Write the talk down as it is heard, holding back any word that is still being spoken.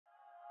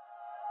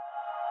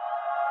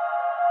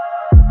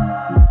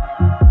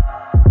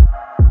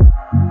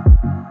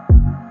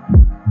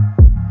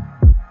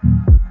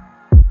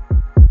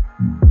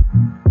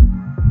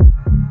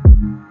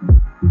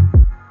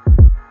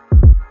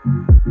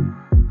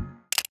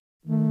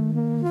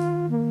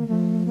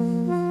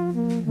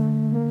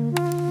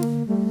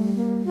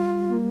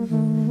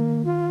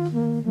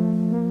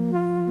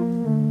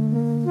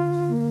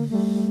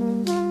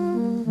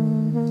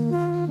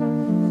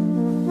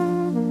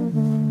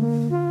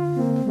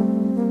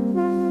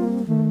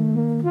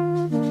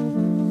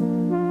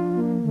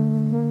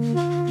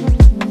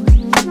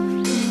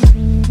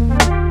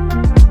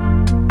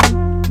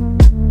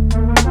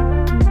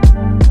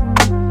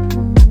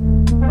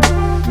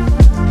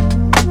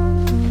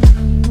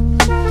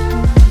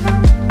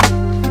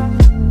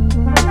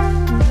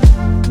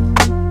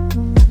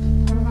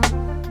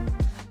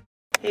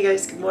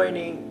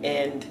morning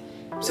and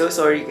so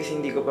sorry kasi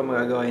hindi ko pa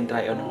magagawa yung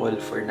try on haul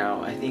for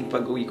now. I think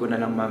pag uwi ko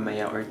na lang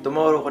mamaya or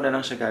tomorrow ko na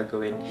lang siya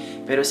gagawin.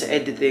 Pero sa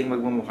editing,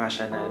 magmumukha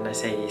siya na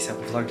nasa isang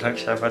vlog lang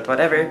siya. But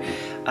whatever,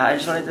 I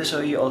just wanted to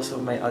show you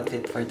also my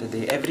outfit for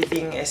today.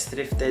 Everything is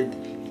thrifted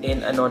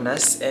in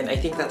Anonas and I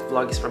think that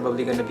vlog is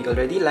probably gonna be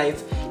already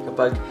live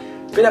kapag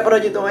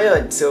pinaparod nyo ito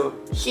ngayon.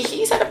 So,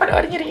 hihi, sana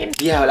panoorin nyo rin.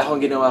 Yeah, wala akong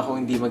ginawa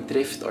kung hindi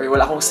mag-thrift or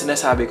wala akong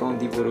sinasabi kung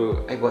hindi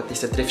puro I bought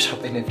this sa thrift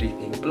shop and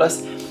everything.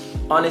 Plus,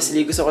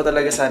 honestly, gusto ko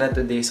talaga sana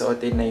today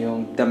suotin na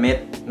yung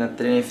damit na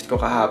thrift ko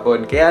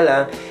kahapon. Kaya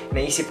lang,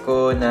 naisip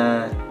ko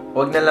na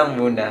wag na lang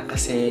muna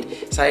kasi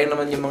sayang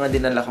naman yung mga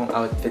dinala kong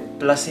outfit.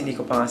 Plus, hindi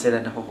ko pa nga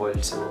sila nakuhaul.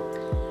 So,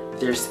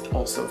 there's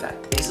also that.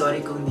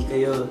 Sorry kung hindi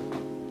kayo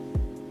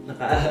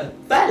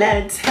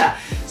naka-balance.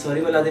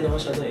 Sorry, wala din ako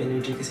masyadong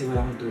energy kasi wala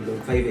akong tulog.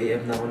 5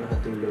 AM na ako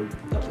nakatulog.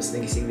 Tapos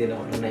nagising din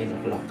ako ng 9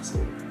 o'clock. So,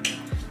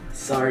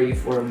 sorry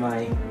for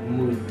my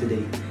mood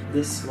today.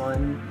 This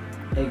one,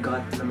 I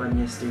got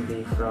naman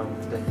yesterday from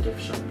the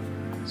thrift shop.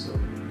 So,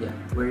 yeah,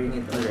 wearing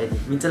it already.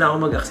 Minsan lang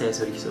ako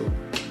mag-accessory, so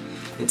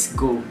let's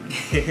go!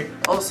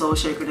 Also,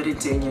 share ko na rin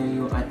sa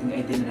inyo yung ating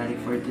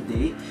itinerary for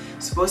today.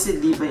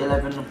 Supposedly, by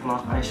 11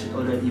 o'clock, I should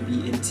already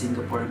be in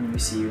Singapore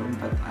Museum,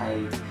 but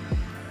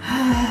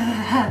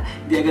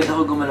di agad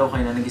ako gumalaw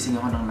kayo na nagising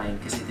ako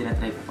ng 9 kasi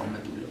tinatry ko pang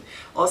matulog.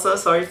 Also,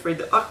 sorry for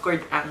the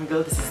awkward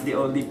angle. This is the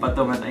only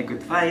patungan I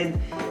could find.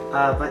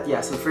 But yeah,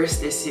 so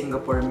first is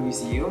Singapore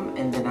Museum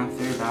and then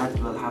after that,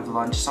 we'll have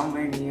lunch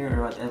somewhere near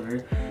or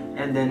whatever.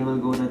 And then we'll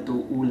go na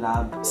to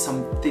Ulab,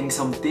 something.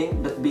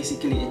 But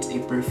basically, it's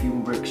a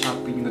perfume workshop.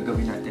 Yung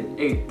gagawin natin.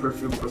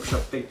 Perfume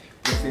workshop.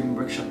 Perfume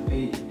workshop.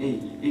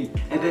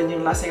 And then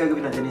yung last na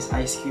gagawin natin is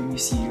Ice Cream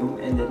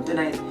Museum. And then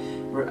tonight,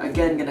 we're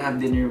again gonna have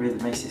dinner with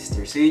my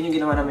sister. So yun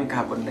yung ginawa namin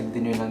kahapon,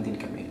 nag-dinner lang din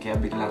kami. Kaya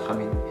bigla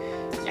kami,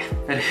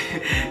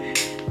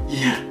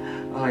 yeah.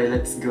 Okay,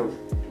 let's go.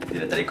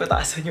 Tinatry ko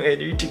taasan yung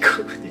energy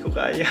ko. Hindi ko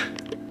kaya.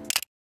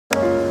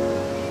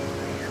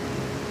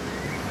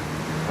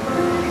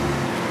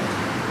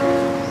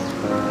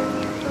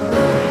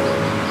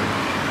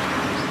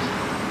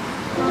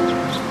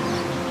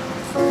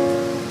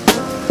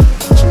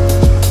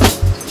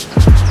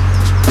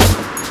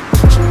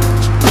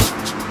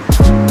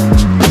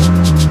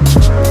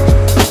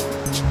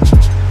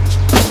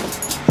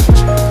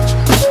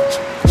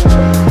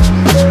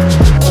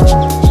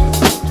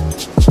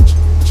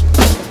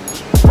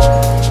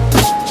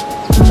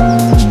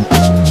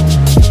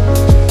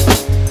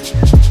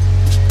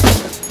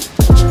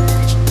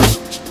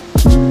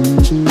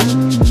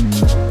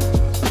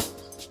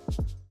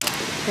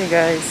 Hey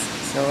guys!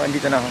 So,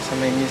 andito na ako sa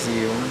may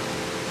museum.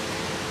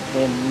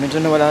 Then, medyo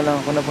nawala lang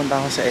ako. Napunta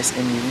ako sa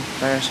SMU.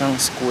 Para siyang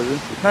school.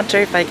 Not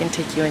sure if I can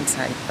take you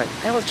inside, but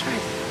I will try.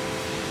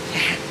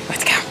 Yeah,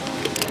 let's go!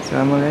 So,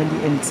 I'm already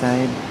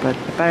inside, but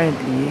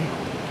apparently,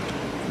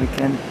 we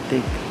can't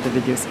take the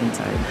videos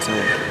inside. So,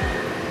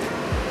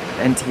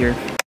 it ends here.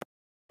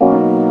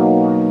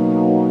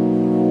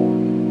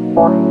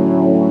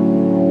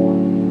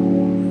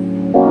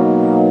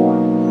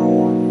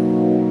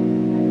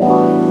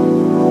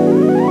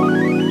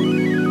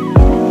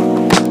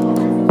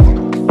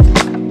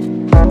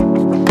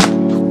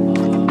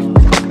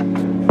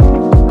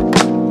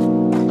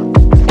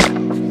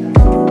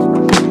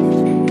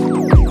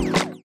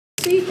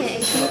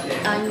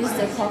 Use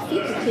the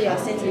coffee to clear your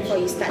sense before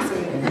you start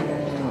singing.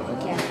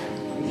 Yeah.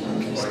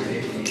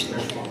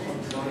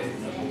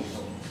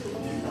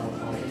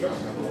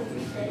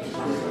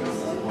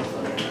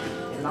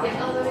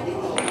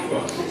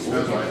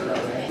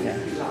 Yeah,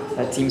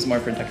 that seems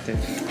more productive.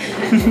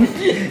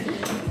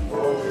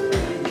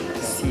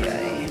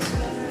 CI.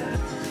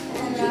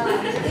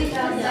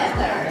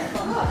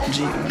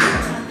 GTE.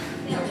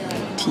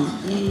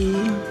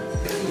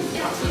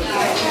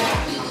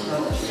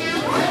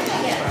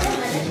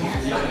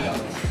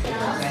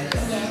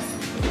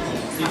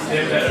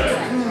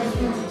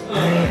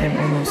 I'm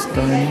almost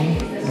done.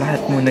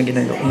 Lahat muna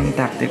ginagawa. Yung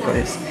tactic ko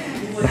is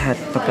lahat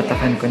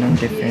papatakan ko ng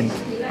different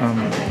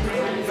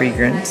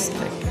fragrance.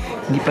 Like,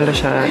 hindi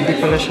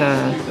pala siya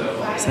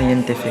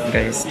scientific,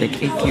 guys. Like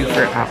AQ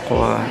for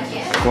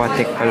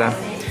aquatic pala.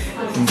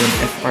 And then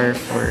FR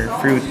for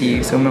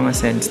fruity. So mga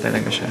scents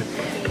talaga siya.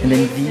 And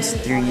then these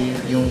three,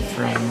 yung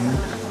from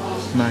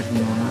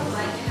Magnum,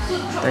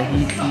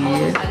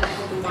 Tahiti,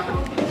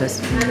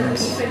 Las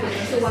Vegas,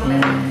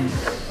 and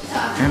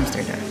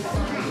Amsterdam.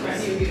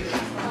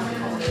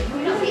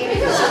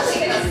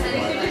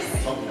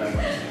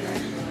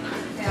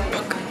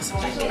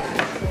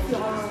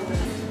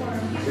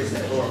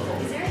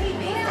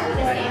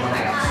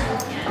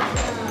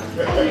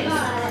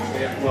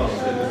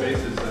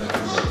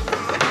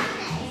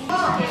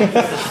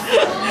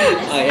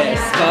 Oh yes,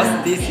 cause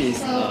this is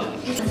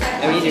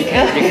I mean you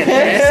can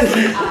test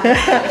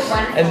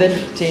And then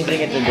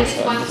changing it to this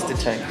one just to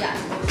check.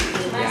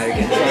 yeah you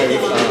can try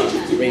with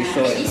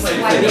ratio. If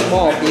you need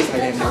more of this I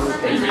can do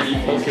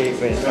it. Okay,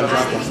 wait, I'll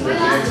just test it.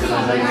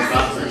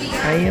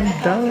 I am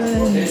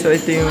done! So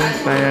ito yung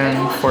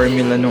parang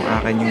formula nung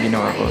akin yung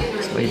ginawa ko.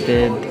 So I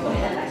did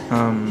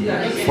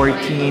 14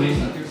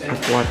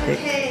 aquatic,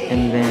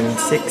 and then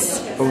 6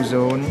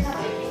 ozone,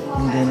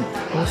 and then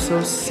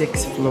also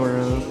 6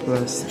 floral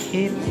plus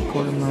 8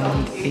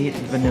 gourmand, 8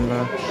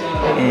 vanilla,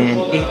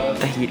 and 8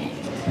 tahiri.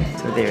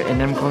 So there,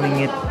 and I'm calling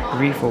it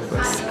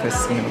refocus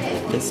because you know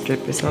this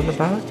trip is all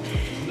about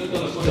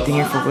putting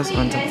your focus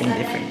on something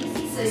different.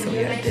 So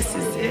yeah, this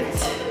is it.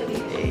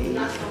 Hey.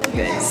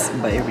 Guys,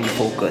 by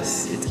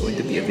refocus, it's going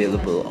to be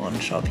available on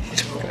Shopee.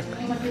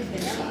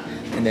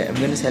 And then I'm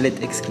gonna sell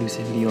it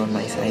exclusively on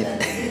my site.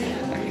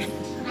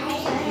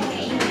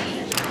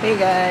 Hey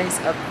guys,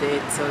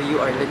 update. So you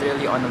are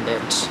literally on a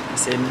ledge.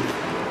 As in,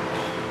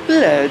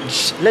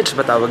 ledge. Ledge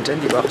ba tawag dyan?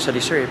 Di ba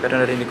actually sure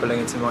pero narinig ko lang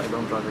yun sa mga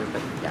ibang vlogger.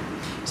 But yeah.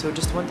 So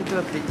just wanted to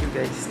update you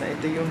guys na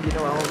ito yung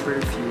ginawa kong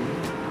perfume.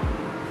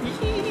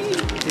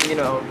 Ito yung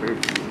ginawa kong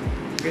perfume.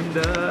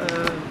 Ganda!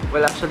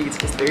 Well actually it's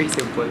just very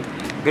simple.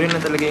 Ganun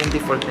na talaga yung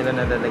default nila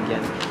na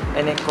lalagyan.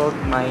 And I called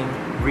mine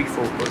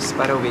refocus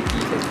para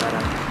witty. Like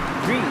parang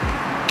re.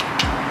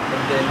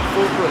 And then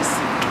focus.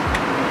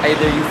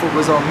 Either you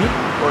focus on me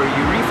or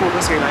you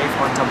refocus your life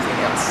on something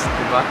else.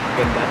 Diba?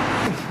 Ganda.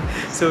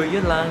 So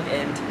yun lang,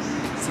 and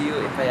see you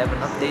if I have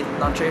an update.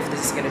 Not sure if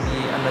this is gonna be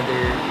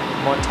another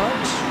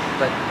montage,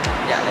 but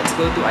yeah, let's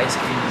go to ice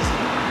cream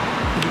museum.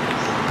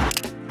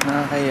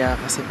 Nakakaya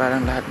kasi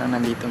parang lahat ng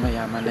nandito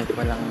mayaman, like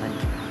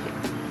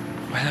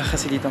wala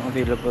kasi ditong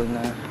available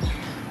na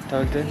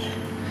tawag dun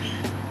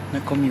na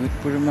commute,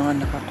 puro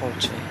mga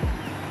nakakotse.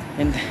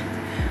 And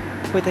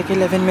wait, like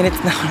 11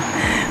 minutes na ako.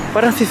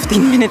 Parang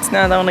 15 minutes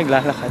na ako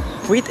naglalakad.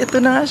 Wait, ito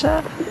na nga siya.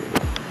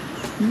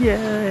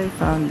 Yeah, I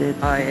found it.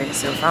 Okay,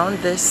 so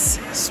found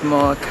this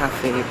small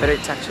cafe, but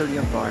it's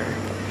actually a bar.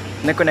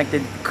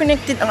 Na-connected.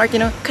 Connected ang arte,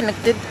 no?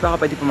 Connected.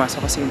 Baka pwede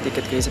pumasok kasi yung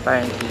ticket guys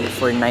apparently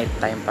for night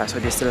time pa. So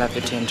they still have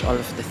to change all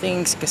of the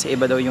things kasi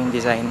iba daw yung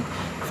design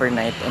for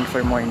night and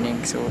for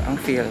morning. So ang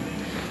feel.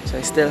 So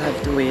I still have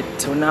to wait.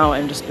 So now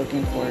I'm just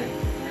looking for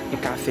a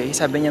cafe.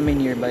 Sabi niya may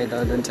nearby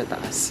daw doon sa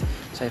taas.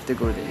 So I have to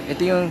go there.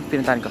 Ito yung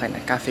pinuntahan ko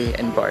kanina, cafe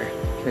and bar,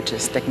 which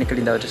is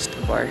technically daw just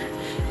a bar.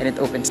 And it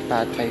opens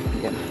pa at 5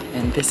 p.m.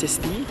 And this is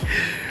the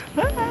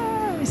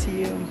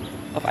museum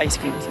of ice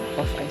cream.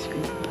 Of ice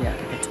cream? Yeah,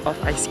 it's of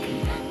ice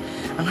cream.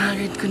 Ang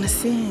haggard ko na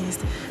sis.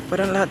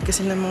 Parang lahat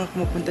kasi ng mga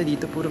pumupunta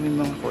dito puro may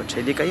mga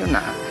kotse. Di kayo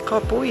na.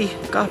 Kapoy.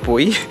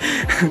 Kapoy.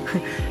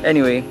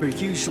 Anyway, per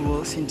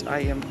usual, since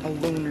I am a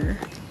loner,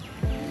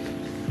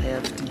 I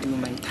have to do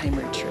my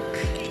timer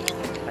trick.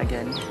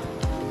 Again,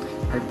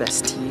 our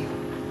bestie.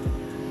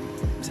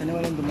 Sana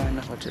walang dumaan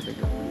na kotse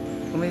bigla.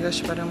 Oh my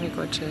gosh, parang may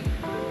kotse.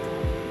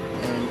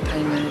 And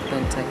timer,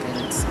 10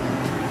 seconds.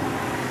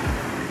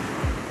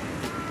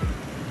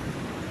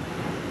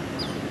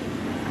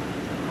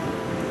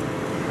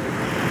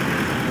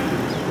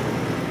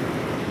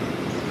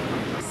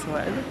 So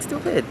I look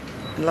stupid.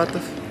 A lot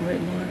of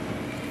more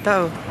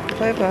tao.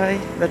 Bye bye.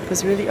 That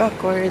was really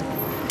awkward.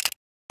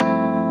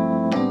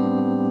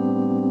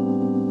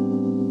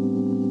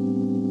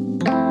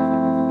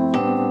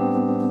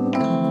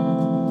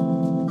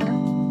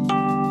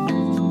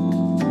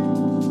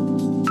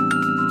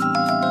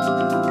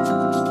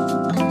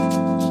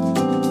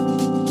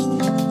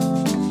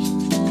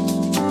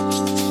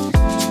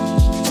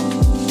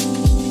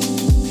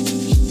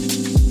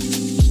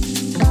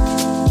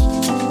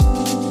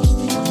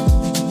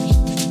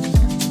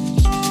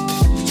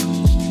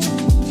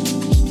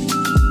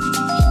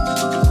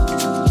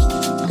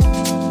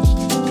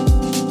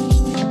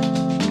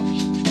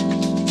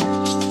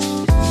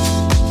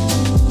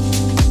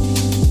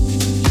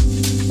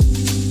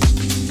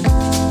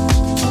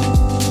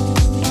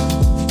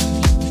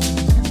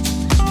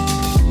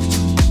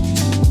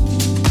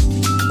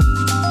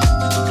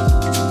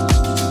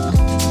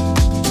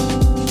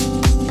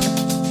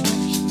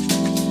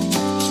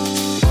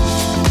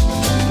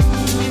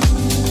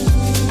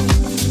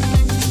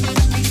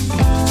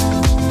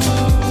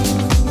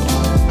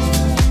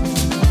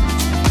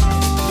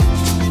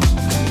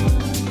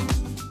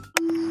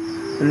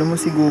 Alam mo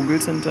si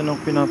Google, saan ako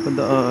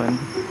pinapadaan?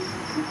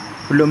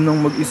 Alam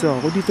nang mag-isa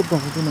ako, dito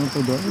pa ako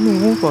pinapadaan.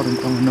 Ano, parang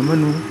tanga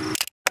naman oh.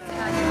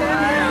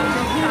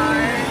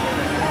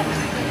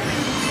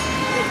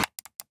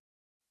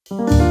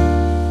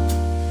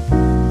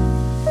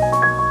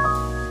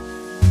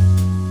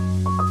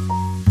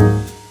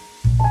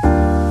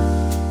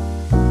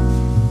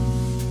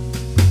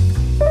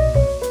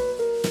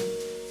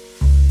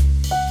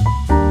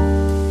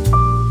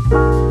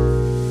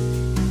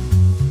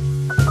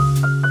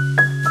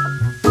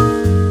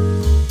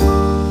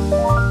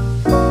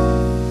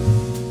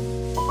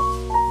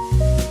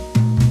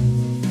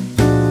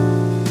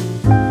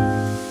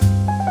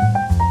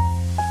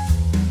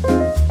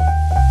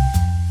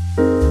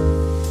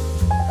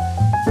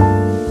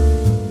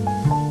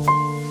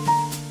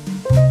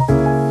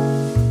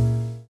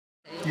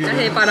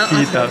 Kasi parang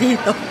ako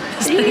dito.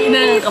 Hindi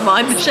na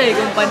kabahan ko siya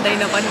kung pantay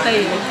na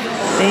pantay eh.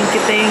 Thank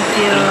you, thank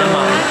you.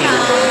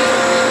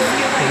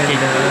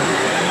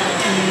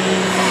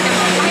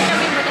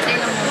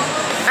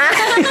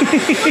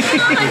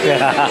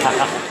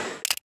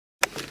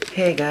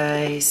 Hey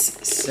guys!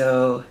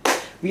 So,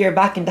 we are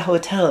back in the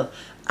hotel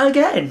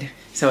again!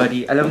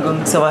 Sorry, alam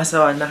kong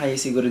sawa-sawa na kayo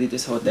siguro dito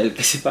sa hotel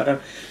kasi parang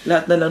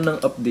lahat na lang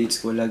ng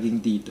updates ko laging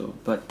dito.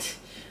 But,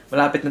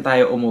 malapit na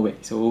tayo umuwi.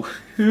 So,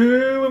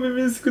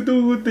 mamimiss ko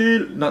to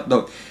hotel. Not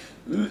the...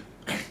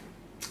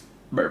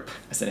 burp.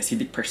 As an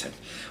acidic person.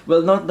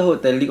 Well, not the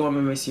hotel. Di ko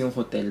mamimiss yung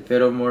hotel.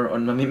 Pero more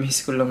on,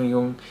 mamimiss ko lang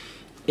yung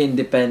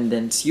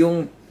independence.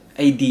 Yung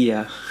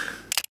idea.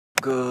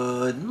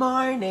 Good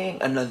morning!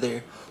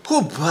 Another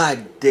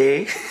hubad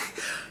day!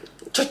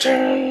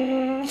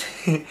 Cha-chang!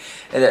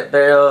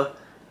 Pero,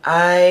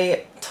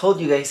 I told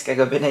you guys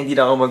kagabi na hindi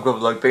na ako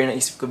mag-vlog pero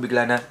naisip ko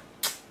bigla na,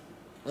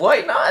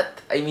 why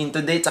not? I mean,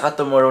 today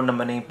tsaka tomorrow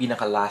naman na yung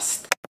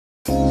pinaka-last.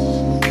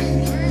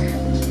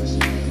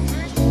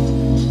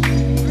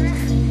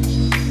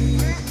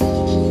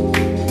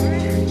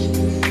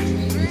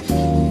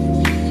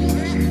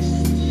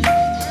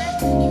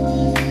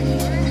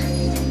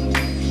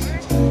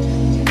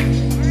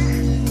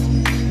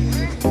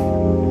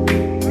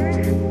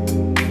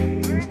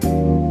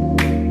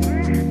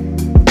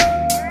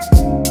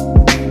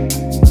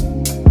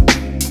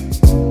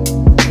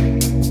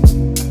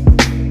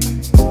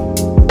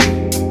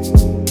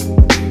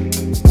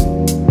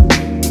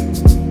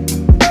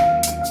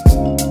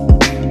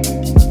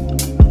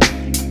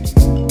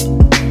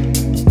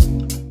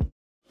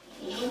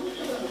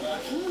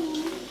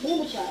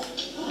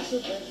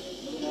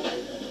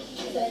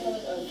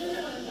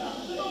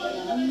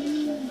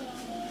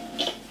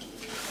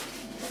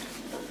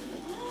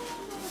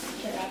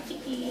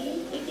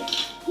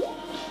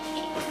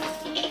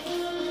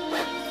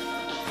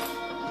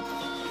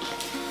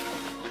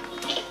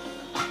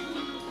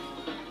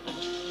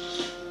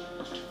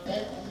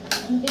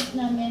 Ang date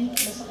namin,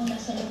 basta kung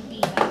nasa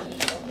Lumpia.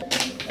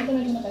 Ito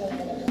medyo matagal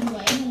talaga.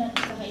 Buwain na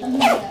natin sa kayo.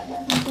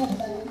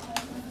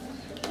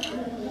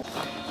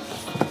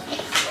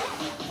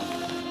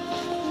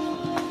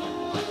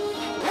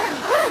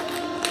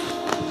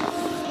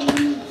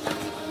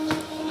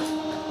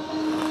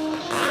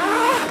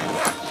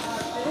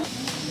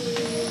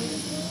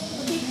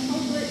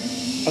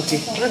 Okay,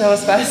 oh, that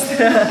was fast.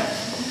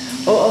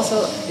 Oh,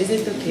 also, is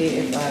it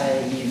okay if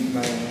I leave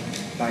my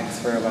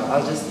bags for a while?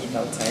 I'll just eat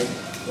outside.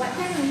 What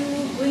time are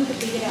you going to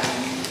pick it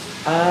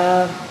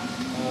up?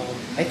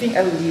 I think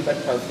I'll leave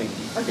at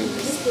 12:30. Okay,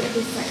 just put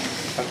this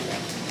side. Okay.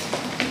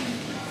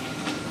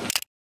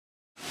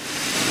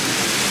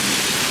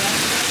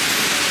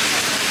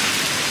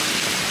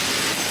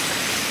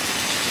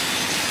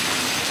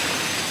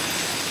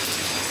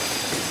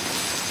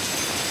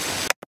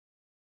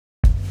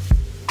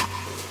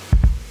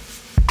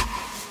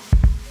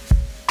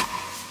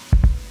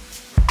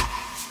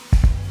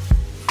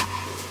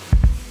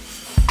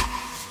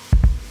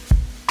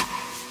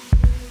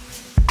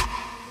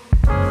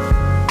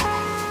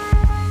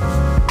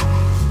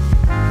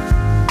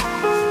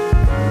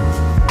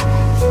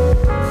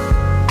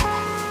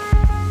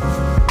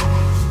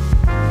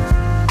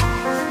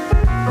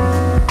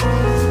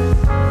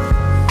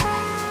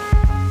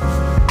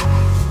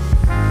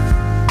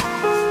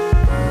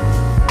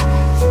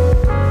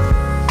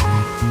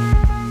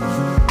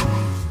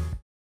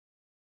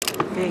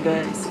 Hey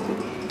guys!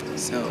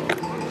 So,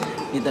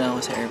 dito na ako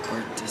sa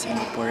airport sa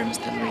Singapore. I'm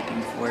still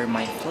waiting for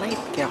my flight.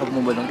 Kaya ako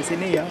bumulong kasi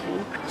naiya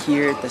ako.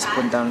 Here, tas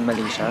puntang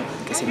Malaysia.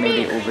 Kasi may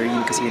layover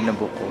yun kasi yung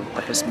nabook ko.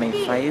 Tapos may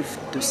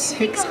 5 to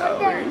 6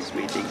 hours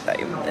waiting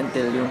time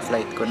until yung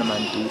flight ko naman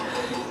to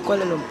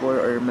Kuala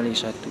Lumpur or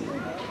Malaysia to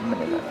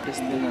Manila.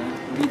 Just na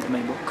read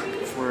my book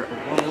for a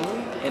while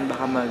and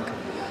baka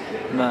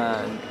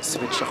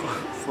mag-switch ako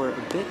for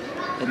a bit.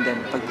 And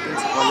then,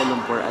 pagdating sa Kuala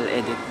Lumpur, I'll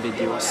edit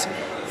videos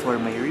for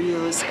my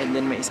reels. And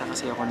then, may isa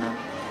kasi ako na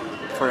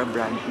for a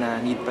brand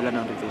na need pala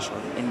ng revision.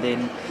 And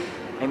then,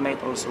 I might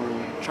also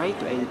try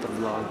to edit a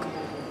vlog.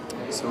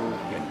 So,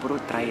 yun.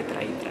 Puro try.